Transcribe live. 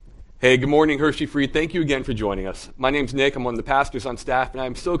Hey, good morning, Hershey Free. Thank you again for joining us. My name's Nick. I'm one of the pastors on staff, and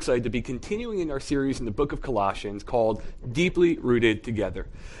I'm so excited to be continuing in our series in the book of Colossians called Deeply Rooted Together.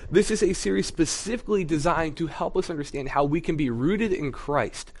 This is a series specifically designed to help us understand how we can be rooted in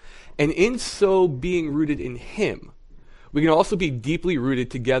Christ, and in so being rooted in Him, we can also be deeply rooted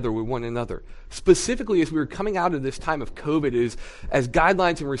together with one another. Specifically, as we are coming out of this time of COVID, as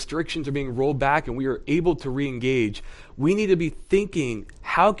guidelines and restrictions are being rolled back and we are able to re-engage, we need to be thinking,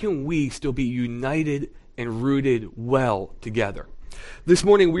 how can we still be united and rooted well together? This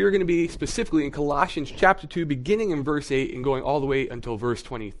morning, we are going to be specifically in Colossians chapter 2, beginning in verse 8 and going all the way until verse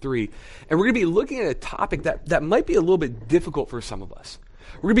 23. And we're going to be looking at a topic that might be a little bit difficult for some of us.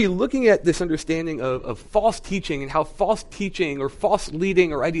 We're going to be looking at this understanding of false teaching and how false teaching or false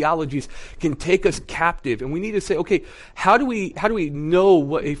leading or ideologies can take us captive. And we need to say, okay, how do we know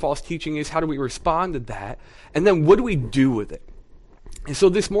what a false teaching is? How do we respond to that? And then what do we do with it? And so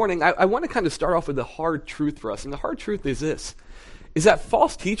this morning, I want to kind of start off with the hard truth for us. And the hard truth is this, is that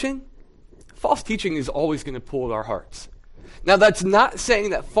false teaching is always going to pull at our hearts. Now, that's not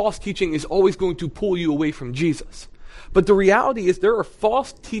saying that false teaching is always going to pull you away from Jesus. But the reality is there are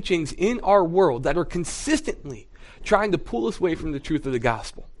false teachings in our world that are consistently trying to pull us away from the truth of the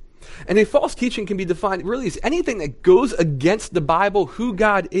gospel. And a false teaching can be defined really as anything that goes against the Bible, who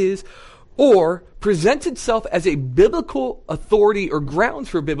God is, or presents itself as a biblical authority or grounds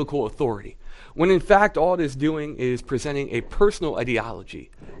for biblical authority, when in fact all it is doing is presenting a personal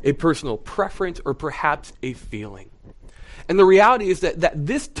ideology, a personal preference, or perhaps a feeling. And the reality is that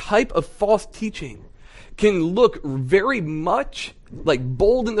this type of false teaching can look very much like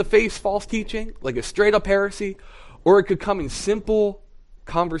bold-in-the-face false teaching, like a straight-up heresy, or it could come in simple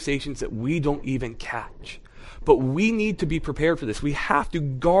conversations that we don't even catch. But we need to be prepared for this. We have to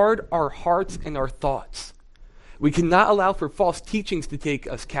guard our hearts and our thoughts. We cannot allow for false teachings to take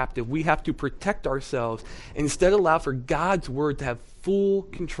us captive. We have to protect ourselves and instead allow for God's word to have full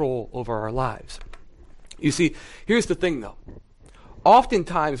control over our lives. You see, here's the thing, though.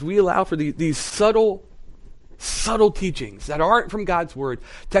 Oftentimes, we allow for these subtle teachings that aren't from God's word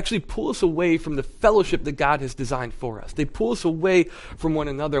to actually pull us away from the fellowship that God has designed for us. They pull us away from one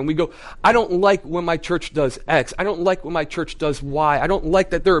another, and we go, I don't like when my church does X. I don't like when my church does Y. I don't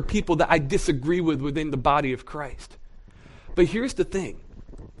like that there are people that I disagree with within the body of Christ. But here's the thing.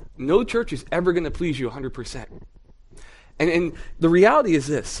 No church is ever going to please you 100%. And the reality is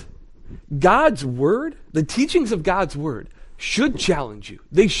this. God's word, the teachings of God's word, should challenge you.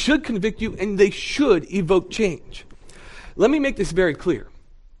 They should convict you, and they should evoke change. Let me make this very clear.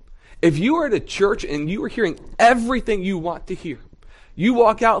 If you are at a church and you are hearing everything you want to hear, you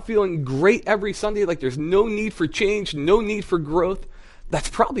walk out feeling great every Sunday, like there's no need for change, no need for growth, that's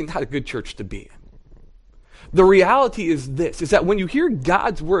probably not a good church to be in. The reality is this, is that when you hear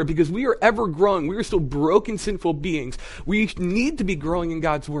God's word, because we are ever growing, we are still broken, sinful beings, we need to be growing in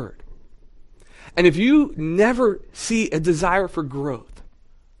God's word. And if you never see a desire for growth,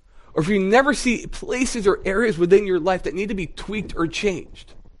 or if you never see places or areas within your life that need to be tweaked or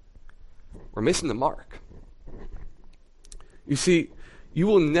changed, we're missing the mark. You see, you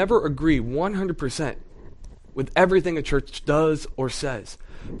will never agree 100% with everything a church does or says,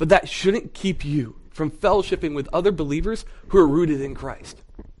 but that shouldn't keep you from fellowshipping with other believers who are rooted in Christ.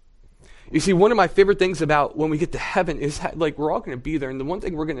 You see, one of my favorite things about when we get to heaven is that, like, we're all going to be there, and the one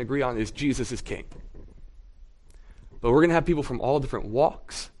thing we're going to agree on is Jesus is king. But we're going to have people from all different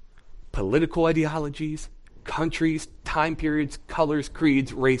walks, political ideologies, countries, time periods, colors,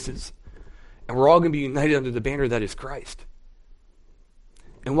 creeds, races. And we're all going to be united under the banner that is Christ.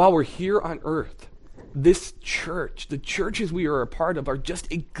 And while we're here on earth, this church, the churches we are a part of, are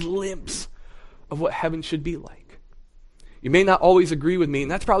just a glimpse of what heaven should be like. You may not always agree with me, and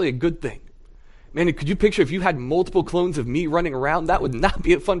that's probably a good thing. Man, could you picture if you had multiple clones of me running around? That would not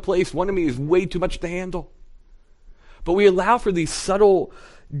be a fun place. One of me is way too much to handle. But we allow for these subtle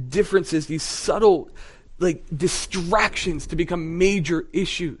differences, these subtle distractions to become major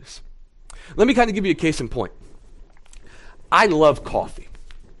issues. Let me kind of give you a case in point. I love coffee.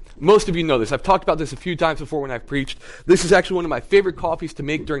 Most of you know this. I've talked about this a few times before when I've preached. This is actually one of my favorite coffees to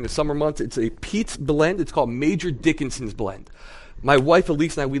make during the summer months. It's a Peet's blend. It's called Major Dickinson's blend. My wife,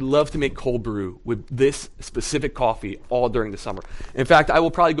 Elise, and I, we love to make cold brew with this specific coffee all during the summer. In fact, I will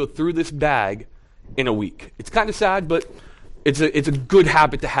probably go through this bag in a week. It's kind of sad, but it's a good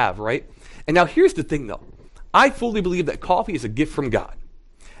habit to have, right? And now here's the thing, though. I fully believe that coffee is a gift from God.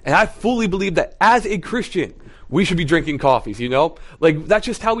 And I fully believe that as a Christian, we should be drinking coffees, you know? Like, that's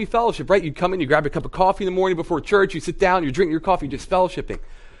just how we fellowship, right? You come in, you grab a cup of coffee in the morning before church, you sit down, you drink your coffee, just fellowshipping.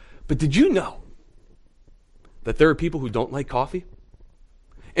 But did you know that there are people who don't like coffee?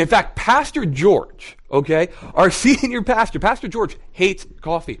 In fact, Pastor George, okay, our senior pastor, Pastor George, hates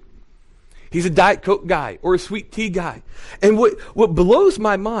coffee. He's a Diet Coke guy or a sweet tea guy. And what blows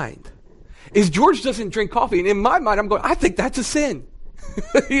my mind is George doesn't drink coffee. And in my mind, I'm going, I think that's a sin.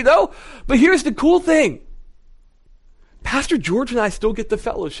 You know? But here's the cool thing. Pastor George and I still get the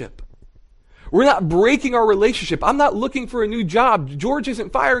fellowship. We're not breaking our relationship. I'm not looking for a new job. George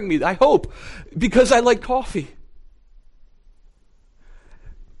isn't firing me, I hope, because I like coffee.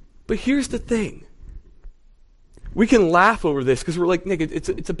 But here's the thing. We can laugh over this because we're like, Nick,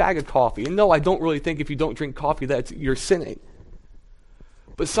 it's a bag of coffee. And no, I don't really think if you don't drink coffee that you're sinning.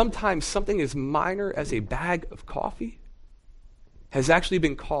 But sometimes something as minor as a bag of coffee has actually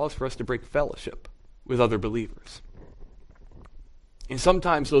been cause for us to break fellowship with other believers. And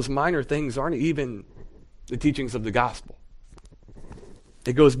sometimes those minor things aren't even the teachings of the gospel.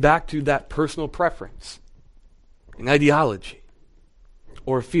 It goes back to that personal preference, an ideology,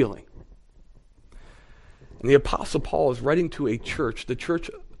 or a feeling. And the Apostle Paul is writing to a church, the church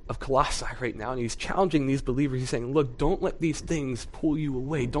of Colossae right now, and he's challenging these believers. He's saying, look, don't let these things pull you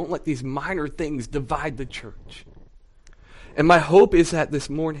away. Don't let these minor things divide the church. And my hope is that this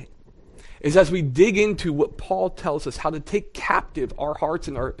morning, is as we dig into what Paul tells us, how to take captive our hearts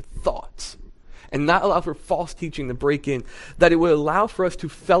and our thoughts, and not allow for false teaching to break in, that it would allow for us to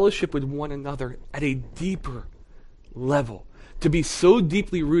fellowship with one another at a deeper level, to be so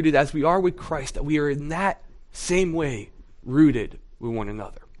deeply rooted as we are with Christ, that we are in that same way rooted with one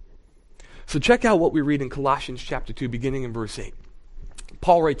another. So check out what we read in Colossians chapter 2, beginning in verse 8.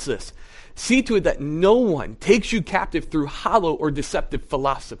 Paul writes this, "See to it that no one takes you captive through hollow or deceptive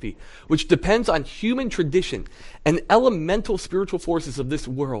philosophy, which depends on human tradition and elemental spiritual forces of this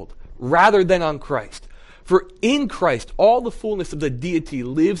world, rather than on Christ. For in Christ all the fullness of the deity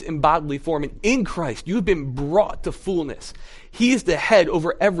lives in bodily form, and in Christ you have been brought to fullness. He is the head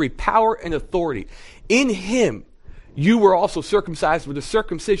over every power and authority. In him you were also circumcised with a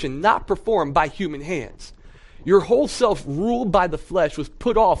circumcision not performed by human hands. Your whole self, ruled by the flesh, was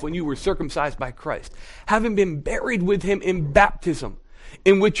put off when you were circumcised by Christ, having been buried with him in baptism,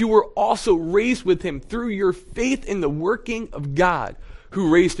 in which you were also raised with him through your faith in the working of God,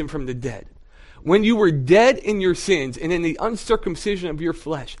 who raised him from the dead. When you were dead in your sins and in the uncircumcision of your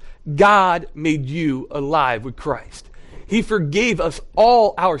flesh, God made you alive with Christ. He forgave us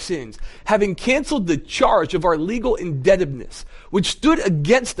all our sins, having canceled the charge of our legal indebtedness, which stood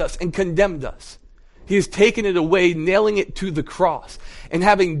against us and condemned us. He has taken it away, nailing it to the cross. And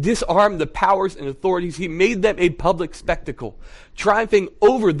having disarmed the powers and authorities, he made them a public spectacle, triumphing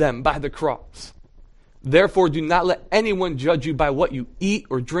over them by the cross. Therefore, do not let anyone judge you by what you eat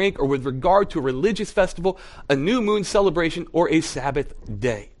or drink, or with regard to a religious festival, a new moon celebration, or a Sabbath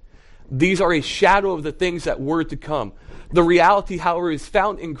day. These are a shadow of the things that were to come. The reality, however, is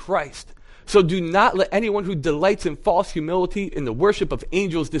found in Christ. So do not let anyone who delights in false humility in the worship of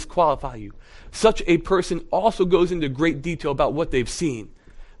angels disqualify you. Such a person also goes into great detail about what they've seen.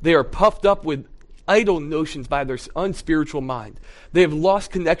 They are puffed up with idle notions by their unspiritual mind. They have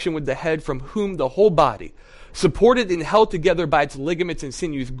lost connection with the head, from whom the whole body, supported and held together by its ligaments and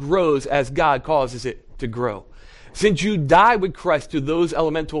sinews, grows as God causes it to grow. Since you died with Christ to those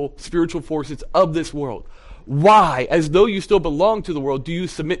elemental spiritual forces of this world, why, as though you still belong to the world, do you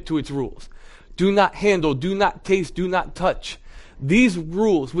submit to its rules? Do not handle, do not taste, do not touch. These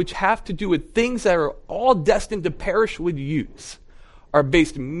rules, which have to do with things that are all destined to perish with use, are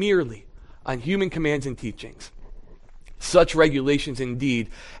based merely on human commands and teachings. Such regulations indeed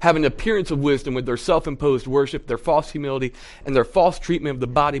have an appearance of wisdom with their self-imposed worship, their false humility, and their false treatment of the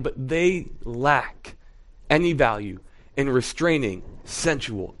body, but they lack any value in restraining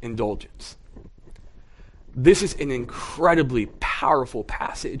sensual indulgence. This is an incredibly powerful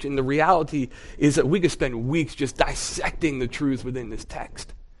passage, and the reality is that we could spend weeks just dissecting the truths within this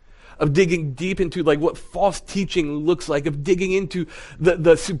text, of digging deep into like what false teaching looks like, of digging into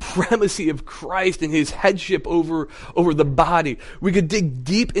the supremacy of Christ and his headship over the body. We could dig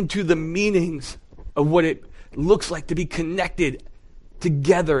deep into the meanings of what it looks like to be connected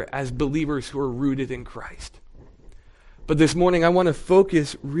together as believers who are rooted in Christ. But this morning I want to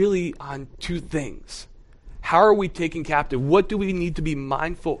focus really on two things. How are we taken captive? What do we need to be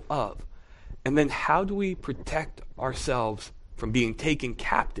mindful of? And then how do we protect ourselves from being taken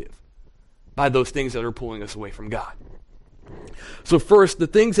captive by those things that are pulling us away from God? So first, the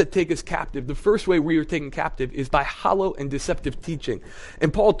things that take us captive, the first way we are taken captive is by hollow and deceptive teaching.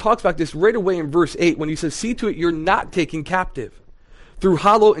 And Paul talks about this right away in verse 8 when he says, "See to it you're not taken captive through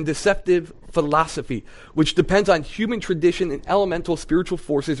hollow and deceptive philosophy, which depends on human tradition and elemental spiritual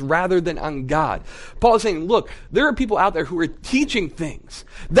forces rather than on God. Paul is saying, look, there are people out there who are teaching things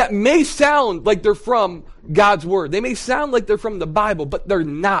that may sound like they're from God's word. They may sound like they're from the Bible, but they're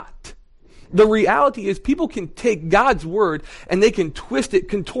not. The reality is people can take God's word and they can twist it,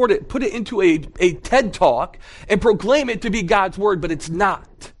 contort it, put it into a TED Talk and proclaim it to be God's word, but it's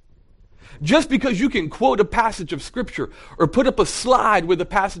not. Just because you can quote a passage of Scripture or put up a slide with a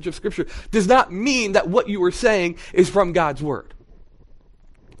passage of Scripture does not mean that what you are saying is from God's word.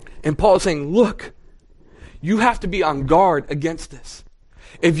 And Paul is saying, look, you have to be on guard against this.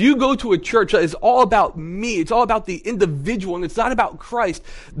 If you go to a church that is all about me, it's all about the individual, and it's not about Christ,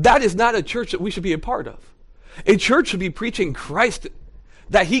 that is not a church that we should be a part of. A church should be preaching Christ,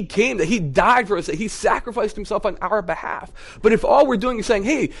 that he came, that he died for us, that he sacrificed himself on our behalf. But if all we're doing is saying,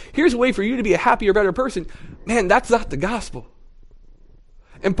 hey, here's a way for you to be a happier, better person, man, that's not the gospel.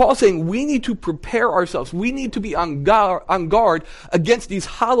 And Paul's saying we need to prepare ourselves. We need to be on guard against these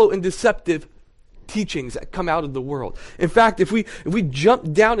hollow and deceptive teachings that come out of the world. In fact, if we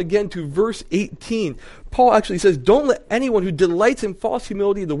jump down again to verse 18, Paul actually says, don't let anyone who delights in false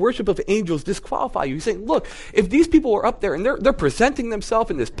humility, the worship of angels, disqualify you. He's saying, look, if these people are up there and they're presenting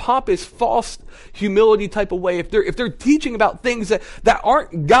themselves in this pompous, false humility type of way, if they're teaching about things that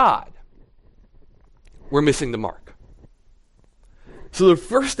aren't God, we're missing the mark. So the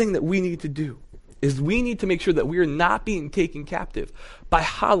first thing that we need to do is we need to make sure that we are not being taken captive by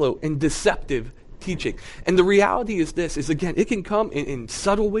hollow and deceptive teaching. And the reality is this, is again, it can come in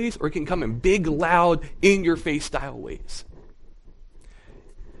subtle ways or it can come in big, loud, in-your-face style ways.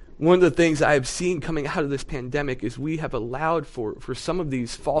 One of the things I've seen coming out of this pandemic is we have allowed for some of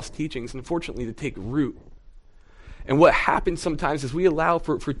these false teachings, unfortunately, to take root. And what happens sometimes is we allow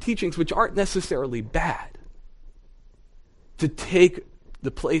for teachings which aren't necessarily bad to take the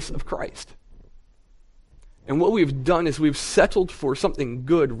place of Christ. And what we've done is we've settled for something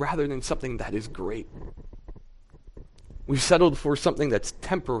good rather than something that is great. We've settled for something that's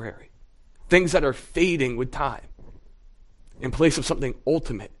temporary, things that are fading with time, in place of something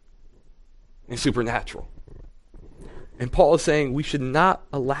ultimate and supernatural. And Paul is saying we should not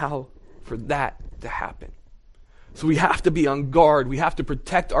allow for that to happen. So we have to be on guard. We have to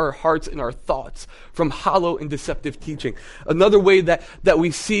protect our hearts and our thoughts from hollow and deceptive teaching. Another way that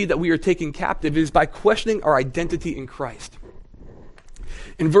we see that we are taken captive is by questioning our identity in Christ.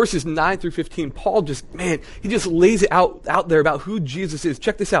 In verses 9 through 15, Paul just lays it out there about who Jesus is.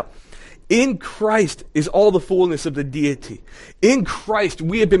 Check this out. In Christ is all the fullness of the deity. In Christ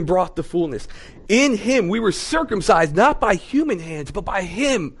we have been brought to fullness. In him we were circumcised, not by human hands, but by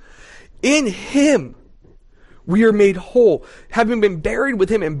him. In him we are made whole, having been buried with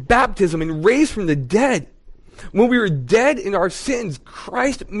him in baptism and raised from the dead. When we were dead in our sins,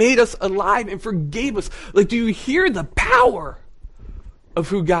 Christ made us alive and forgave us. Like, do you hear the power of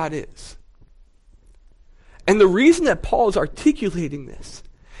who God is? And the reason that Paul is articulating this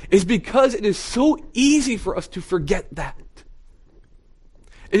is because it is so easy for us to forget that.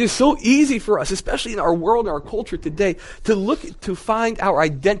 It is so easy for us, especially in our world and our culture today, to find our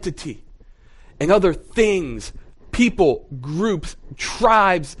identity and other things, people, groups,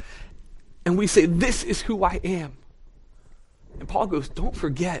 tribes, and we say, this is who I am. And Paul goes, don't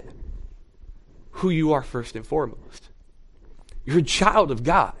forget who you are first and foremost. You're a child of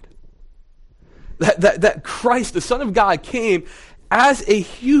God. That Christ, the Son of God, came as a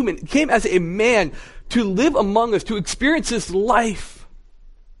human, came as a man to live among us, to experience this life,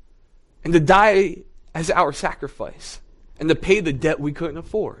 and to die as our sacrifice, and to pay the debt we couldn't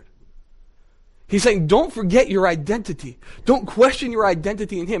afford. He's saying, don't forget your identity. Don't question your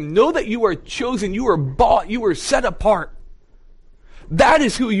identity in him. Know that you are chosen, you are bought, you are set apart. That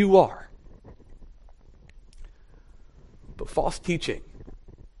is who you are. But false teaching,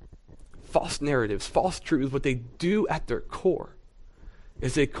 false narratives, false truths, what they do at their core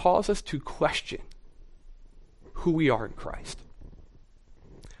is they cause us to question who we are in Christ.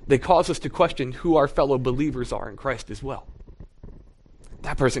 They cause us to question who our fellow believers are in Christ as well.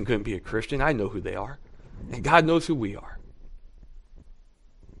 That person couldn't be a Christian. I know who they are. And God knows who we are.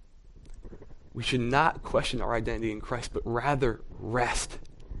 We should not question our identity in Christ, but rather rest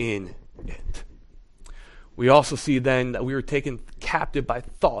in it. We also see then that we were taken captive by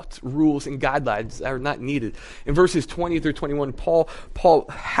thoughts, rules, and guidelines that are not needed. In verses 20 through 21, Paul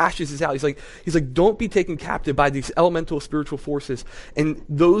hashes this out. He's like, don't be taken captive by these elemental spiritual forces and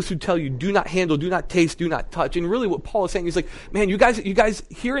those who tell you, do not handle, do not taste, do not touch. And really what Paul is saying is like, man, you guys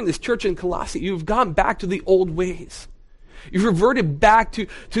here in this church in Colossae, you've gone back to the old ways. You've reverted back to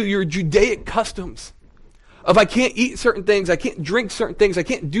your Judaic customs Of I can't eat certain things, I can't drink certain things, I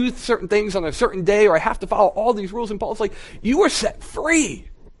can't do certain things on a certain day, or I have to follow all these rules. And Paul's like, you are set free.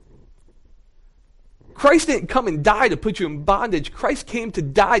 Christ didn't come and die to put you in bondage. Christ came to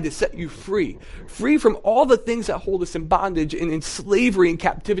die to set you free. Free from all the things that hold us in bondage and in slavery and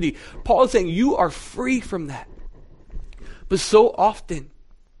captivity. Paul is saying you are free from that. But so often,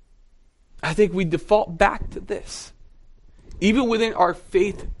 I think we default back to this. Even within our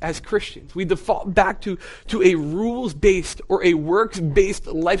faith as Christians, we default back to a rules-based or a works-based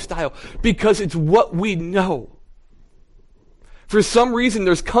lifestyle because it's what we know. For some reason,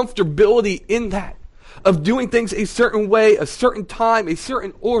 there's comfortability in that, of doing things a certain way, a certain time, a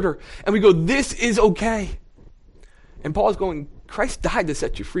certain order, and we go, this is okay. And Paul's going, Christ died to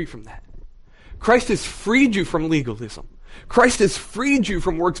set you free from that. Christ has freed you from legalism. Christ has freed you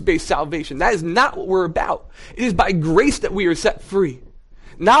from works-based salvation. That is not what we're about. It is by grace that we are set free.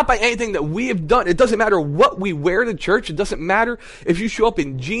 Not by anything that we have done. It doesn't matter what we wear to church. It doesn't matter if you show up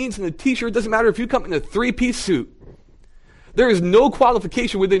in jeans and a t-shirt. It doesn't matter if you come in a 3-piece suit. There is no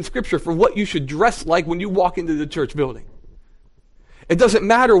qualification within Scripture for what you should dress like when you walk into the church building. It doesn't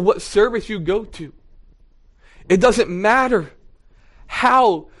matter what service you go to. It doesn't matter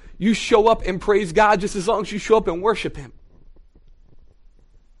how you show up and praise God, just as long as you show up and worship Him.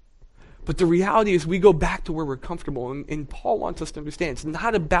 But the reality is we go back to where we're comfortable, and Paul wants us to understand it's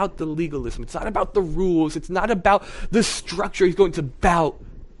not about the legalism. It's not about the rules. It's not about the structure. He's going to about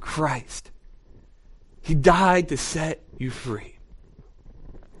Christ. He died to set you free.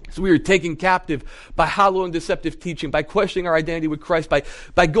 So we are taken captive by hollow and deceptive teaching, by questioning our identity with Christ,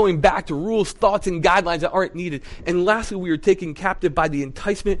 by going back to rules, thoughts, and guidelines that aren't needed. And lastly, we are taken captive by the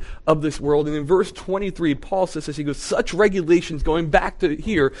enticement of this world. And in verse 23, Paul says this, he goes, such regulations, going back to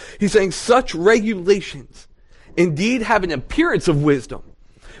here, he's saying such regulations indeed have an appearance of wisdom,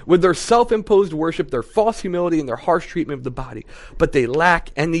 with their self-imposed worship, their false humility, and their harsh treatment of the body. But they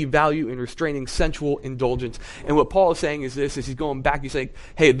lack any value in restraining sensual indulgence. And what Paul is saying is this, is he's going back, he's saying,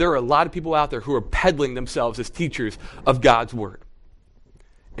 hey, there are a lot of people out there who are peddling themselves as teachers of God's word.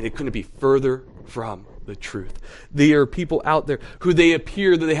 And it couldn't be further from the truth. There are people out there who they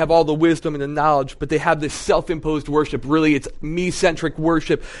appear that they have all the wisdom and the knowledge, but they have this self-imposed worship. Really, it's me-centric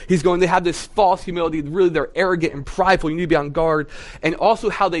worship. He's going, they have this false humility. Really, they're arrogant and prideful. You need to be on guard. And also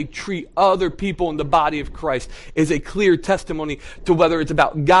how they treat other people in the body of Christ is a clear testimony to whether it's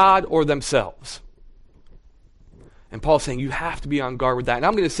about God or themselves. And Paul's saying you have to be on guard with that. And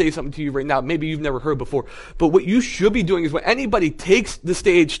I'm going to say something to you right now, maybe you've never heard before. But what you should be doing is when anybody takes the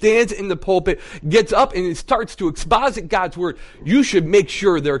stage, stands in the pulpit, gets up and starts to exposit God's word, you should make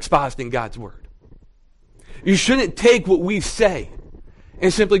sure they're expositing God's word. You shouldn't take what we say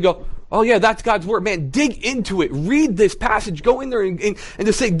and simply go, oh yeah, that's God's word. Man, dig into it. Read this passage. Go in there and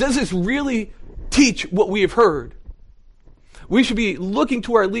just say, does this really teach what we have heard? We should be looking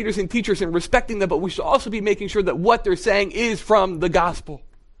to our leaders and teachers and respecting them, but we should also be making sure that what they're saying is from the gospel.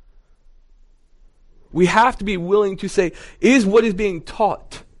 We have to be willing to say, is what is being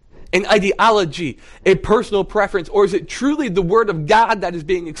taught an ideology, a personal preference, or is it truly the word of God that is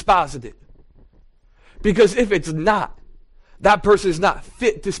being exposited? Because if it's not, that person is not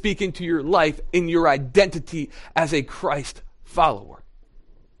fit to speak into your life, in your identity as a Christ follower.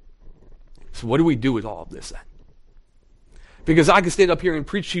 So what do we do with all of this then? Because I could stand up here and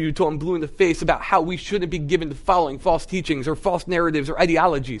preach to you till I'm blue in the face about how we shouldn't be given to following false teachings or false narratives or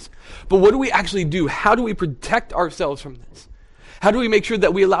ideologies. But what do we actually do? How do we protect ourselves from this? How do we make sure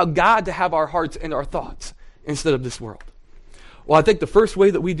that we allow God to have our hearts and our thoughts instead of this world? Well, I think the first way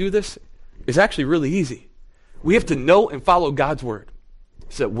that we do this is actually really easy. We have to know and follow God's word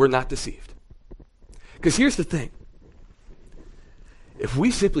so that we're not deceived. Because here's the thing. If we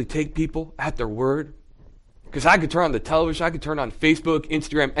simply take people at their word, because I could turn on the television, I could turn on Facebook,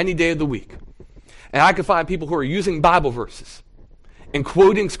 Instagram, any day of the week. And I could find people who are using Bible verses and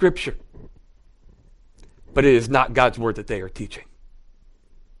quoting Scripture. But it is not God's word that they are teaching.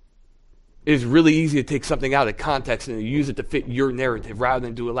 It is really easy to take something out of context and to use it to fit your narrative rather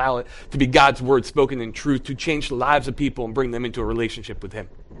than to allow it to be God's word spoken in truth to change the lives of people and bring them into a relationship with Him.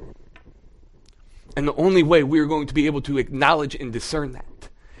 And the only way we are going to be able to acknowledge and discern that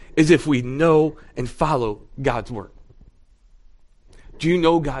is if we know and follow God's word. Do you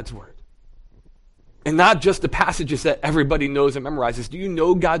know God's word? And not just the passages that everybody knows and memorizes. Do you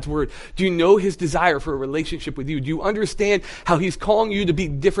know God's word? Do you know His desire for a relationship with you? Do you understand how He's calling you to be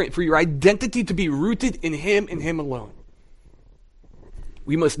different, for your identity to be rooted in Him and Him alone?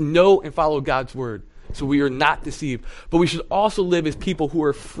 We must know and follow God's word so we are not deceived. But we should also live as people who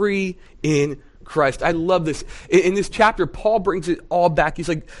are free in Christ. I love this. In this chapter, Paul brings it all back. He's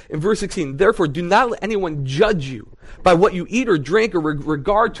like, in verse 16, therefore, do not let anyone judge you by what you eat or drink or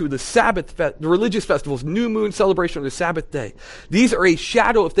regard to the Sabbath, the religious festivals, new moon celebration of the Sabbath day. These are a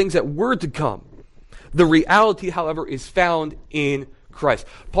shadow of things that were to come. The reality, however, is found in Christ.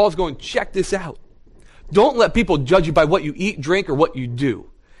 Paul's going, check this out. Don't let people judge you by what you eat, drink, or what you do.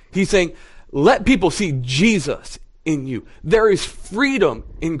 He's saying, let people see Jesus in you. There is freedom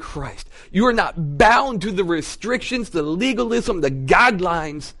in Christ. You are not bound to the restrictions, the legalism, the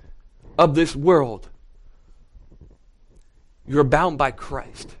guidelines of this world. You're bound by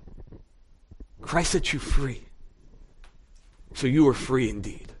Christ. Christ set you free. So you are free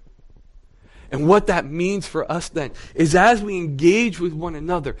indeed. And what that means for us then is as we engage with one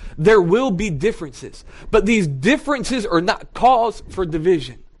another, there will be differences. But these differences are not cause for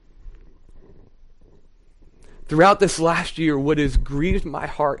division. Throughout this last year, what has grieved my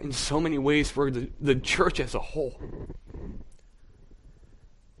heart in so many ways for the church as a whole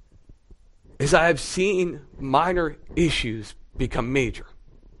is I have seen minor issues become major.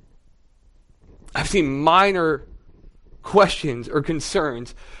 I've seen minor questions or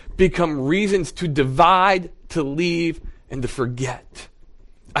concerns become reasons to divide, to leave, and to forget.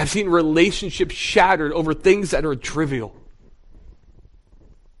 I've seen relationships shattered over things that are trivial.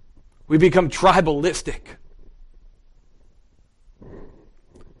 We become tribalistic.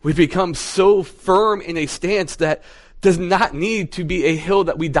 We've become so firm in a stance that does not need to be a hill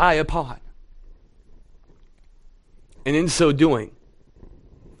that we die upon. And in so doing,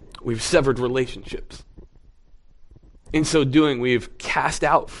 we've severed relationships. In so doing, we've cast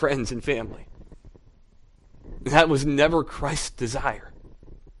out friends and family. That was never Christ's desire.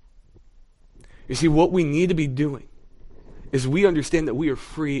 You see, what we need to be doing is we understand that we are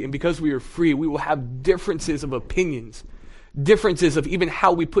free, and because we are free, we will have differences of opinions, differences of even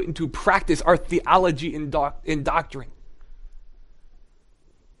how we put into practice our theology and doctrine.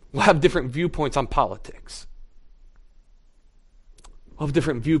 We'll have different viewpoints on politics. We'll have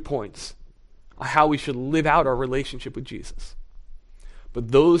different viewpoints on how we should live out our relationship with Jesus.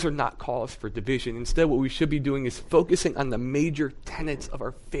 But those are not cause for division. Instead, what we should be doing is focusing on the major tenets of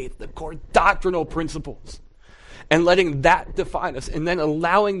our faith, the core doctrinal principles, and letting that define us, and then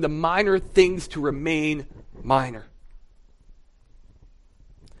allowing the minor things to remain minor.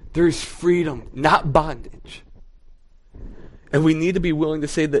 There is freedom, not bondage. And we need to be willing to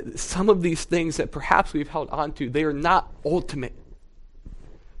say that some of these things that perhaps we've held on to, they are not ultimate.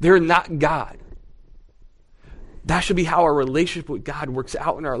 They're not God. That should be how our relationship with God works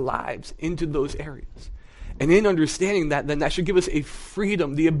out in our lives into those areas. And in understanding that, then that should give us a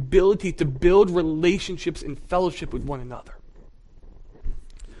freedom, the ability to build relationships and fellowship with one another.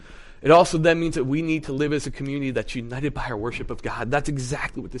 It also then means that we need to live as a community that's united by our worship of God. That's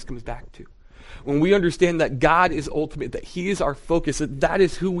exactly what this comes back to. When we understand that God is ultimate, that He is our focus, that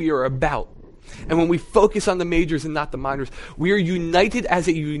is who we are about. And when we focus on the majors and not the minors, we are united as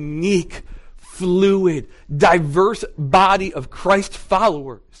a unique, fluid, diverse body of Christ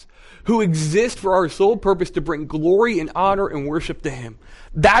followers who exist for our sole purpose to bring glory and honor and worship to Him.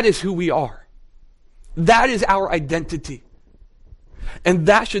 That is who we are. That is our identity. And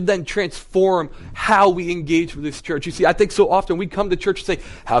that should then transform how we engage with this church. You see, I think so often we come to church and say,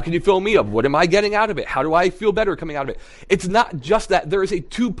 how can you fill me up? What am I getting out of it? How do I feel better coming out of it? It's not just that. There is a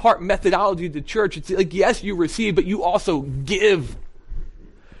two-part methodology to church. It's like, yes, you receive, but you also give.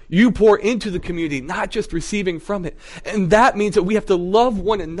 You pour into the community, not just receiving from it. And that means that we have to love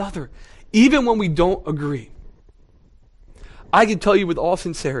one another, even when we don't agree. I can tell you with all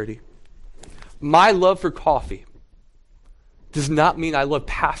sincerity, my love for coffee does not mean I love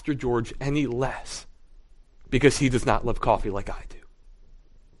Pastor George any less because he does not love coffee like I do.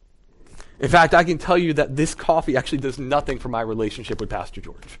 In fact, I can tell you that this coffee actually does nothing for my relationship with Pastor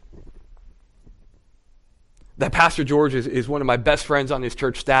George. That Pastor George is one of my best friends on his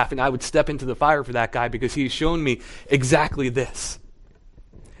church staff, and I would step into the fire for that guy because he's shown me exactly this.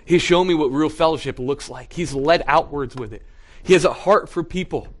 He's shown me what real fellowship looks like. He's led outwards with it. He has a heart for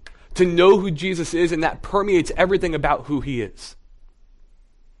people, to know who Jesus is, and that permeates everything about who He is.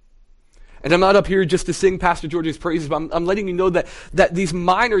 And I'm not up here just to sing Pastor George's praises, but I'm letting you know that these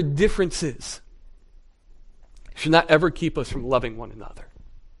minor differences should not ever keep us from loving one another.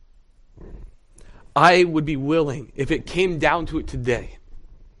 I would be willing, if it came down to it today,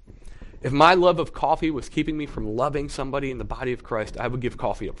 if my love of coffee was keeping me from loving somebody in the body of Christ, I would give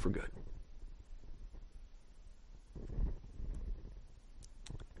coffee up for good.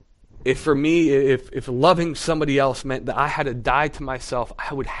 If loving somebody else meant that I had to die to myself,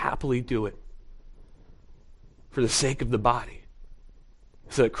 I would happily do it for the sake of the body,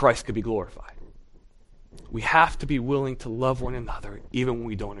 so that Christ could be glorified. We have to be willing to love one another even when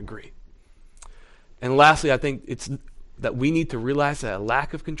we don't agree. And lastly, I think it's that we need to realize that a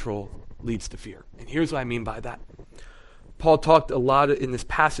lack of control leads to fear. And here's what I mean by that. Paul talked a lot in this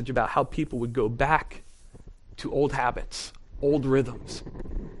passage about how people would go back to old habits, old rhythms.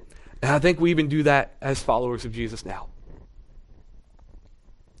 And I think we even do that as followers of Jesus now.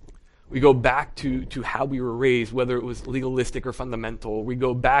 We go back to how we were raised, whether it was legalistic or fundamental. We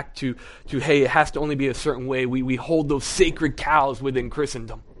go back to hey, it has to only be a certain way. We hold those sacred cows within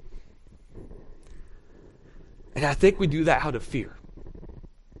Christendom. And I think we do that out of fear.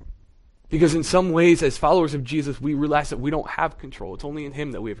 Because in some ways, as followers of Jesus, we realize that we don't have control. It's only in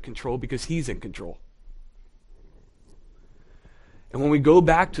him that we have control because he's in control. And when we go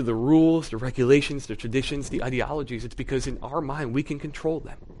back to the rules, the regulations, the traditions, the ideologies, it's because in our mind we can control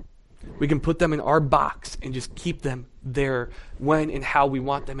them. We can put them in our box and just keep them there when and how we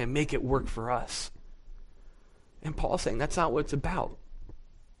want them and make it work for us. And Paul's saying that's not what it's about.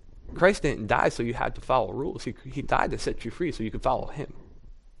 Christ didn't die so you had to follow rules. He died to set you free so you could follow him.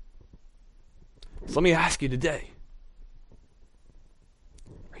 So let me ask you today,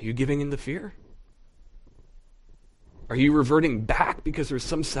 are you giving in to fear? Are you reverting back because there's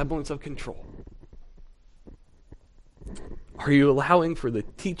some semblance of control? Are you allowing for the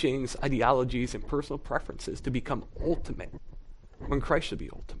teachings, ideologies, and personal preferences to become ultimate when Christ should be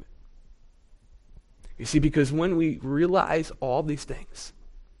ultimate? You see, because when we realize all these things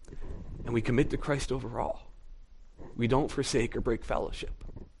and we commit to Christ overall, we don't forsake or break fellowship.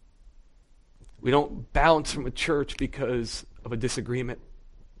 We don't bounce from a church because of a disagreement.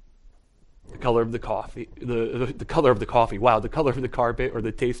 The color of the coffee, the color of the coffee, wow, the color of the carpet or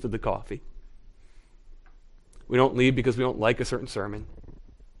the taste of the coffee. We don't leave because we don't like a certain sermon.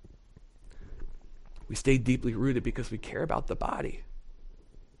 We stay deeply rooted because we care about the body.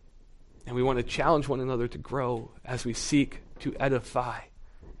 And we want to challenge one another to grow as we seek to edify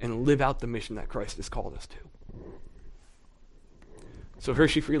and live out the mission that Christ has called us to. So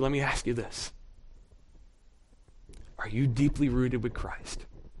Hershey Free, let me ask you this. Are you deeply rooted with Christ?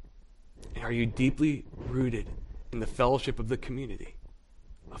 And are you deeply rooted in the fellowship of the community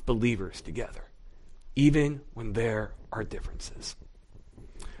of believers together, even when there are differences?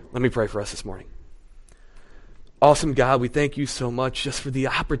 Let me pray for us this morning. Awesome God, we thank you so much just for the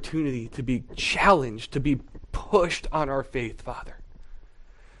opportunity to be challenged, to be pushed on our faith, Father.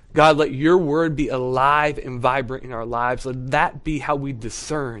 God, let your word be alive and vibrant in our lives. Let that be how we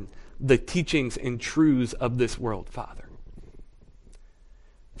discern the teachings and truths of this world, Father.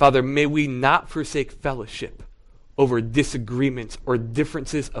 Father, may we not forsake fellowship over disagreements or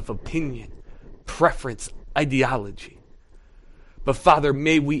differences of opinion, preference, ideology. But Father,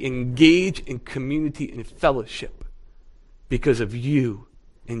 may we engage in community and fellowship because of you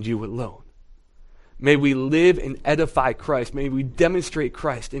and you alone. May we live and edify Christ. May we demonstrate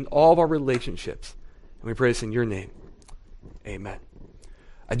Christ in all of our relationships. And we pray this in your name. Amen.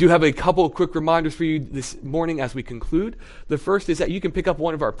 I do have a couple of quick reminders for you this morning as we conclude. The first is that you can pick up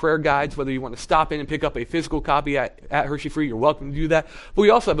one of our prayer guides, whether you want to stop in and pick up a physical copy at Hershey Free, you're welcome to do that. But we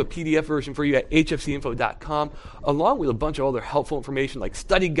also have a PDF version for you at hfcinfo.com, along with a bunch of other helpful information like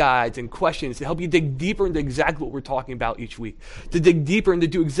study guides and questions to help you dig deeper into exactly what we're talking about each week, to dig deeper and to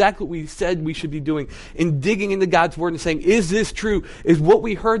do exactly what we said we should be doing, in digging into God's word and saying, is this true? Is what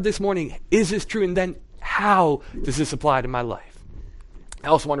we heard this morning, is this true? And then how does this apply to my life? I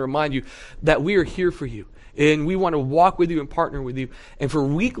also want to remind you that we are here for you, and we want to walk with you and partner with you. And for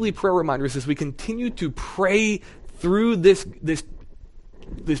weekly prayer reminders, as we continue to pray through this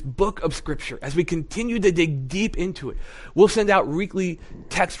book of Scripture, as we continue to dig deep into it, we'll send out weekly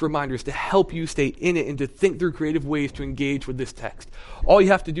text reminders to help you stay in it and to think through creative ways to engage with this text. All you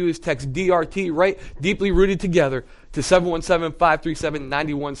have to do is text DRT, right? Deeply Rooted Together, to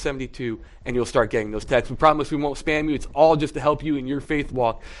 717-537-9172, and you'll start getting those texts. We promise we won't spam you. It's all just to help you in your faith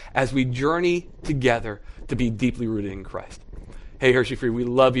walk as we journey together to be deeply rooted in Christ. Hey, Hershey Free, we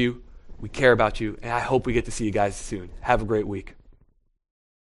love you. We care about you, and I hope we get to see you guys soon. Have a great week.